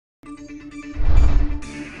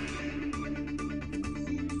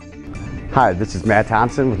Hi, this is Matt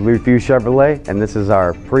Tonnsen with Fusz Chevrolet, and this is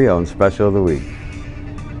our pre-owned special of the week.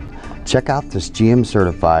 Check out this GM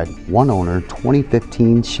certified, one owner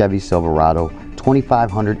 2015 Chevy Silverado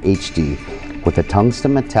 2500 HD. With a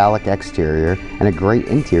tungsten metallic exterior and a great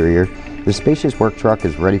interior, the spacious work truck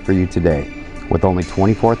is ready for you today. With only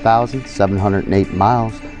 24,708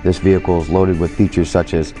 miles, this vehicle is loaded with features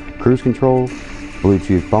such as cruise control,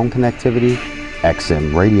 Bluetooth phone connectivity,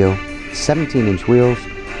 XM radio, 17-inch wheels,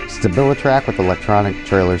 StabiliTrak with electronic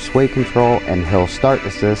trailer sway control and hill start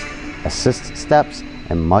assist steps,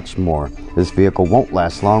 and much more. This vehicle won't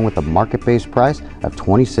last long with a market-based price of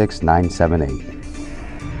 $26,978.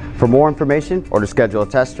 For more information or to schedule a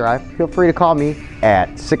test drive, feel free to call me at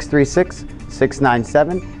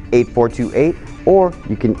 636-697-8428, or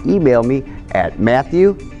you can email me at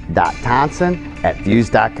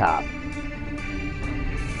matthew.tonnsen@fusz.com.